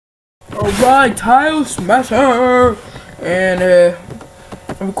Alright, Tile Smasher! And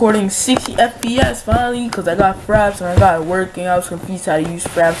I'm recording 60 FPS finally because I got fraps and I got it working. I was confused how to use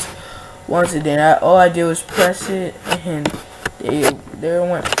fraps once, and then all I did was press it and there it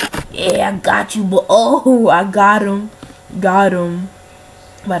went. Yeah, I got you, boy. Oh, I got him. Got him.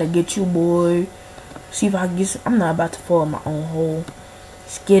 About to get you, boy. See if I can get some. I'm not about to fall in my own hole.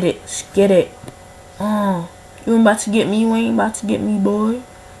 Let's get it. Let's get it. You ain't about to get me. You ain't about to get me, boy.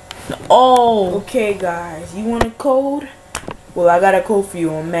 Oh, okay, guys. You want a code? Well, I got a code for you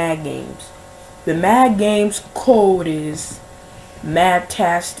on Mad Games. The Mad Games code is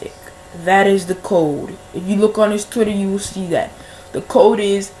Madtastic. That is the code. If you look on his Twitter, you will see that. The code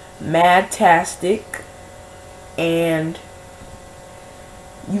is Madtastic, and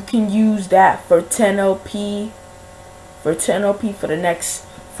you can use that for 10 LP for the next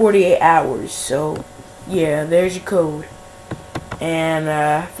 48 hours. So yeah, there's your code. And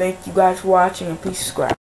thank you guys for watching, and please subscribe.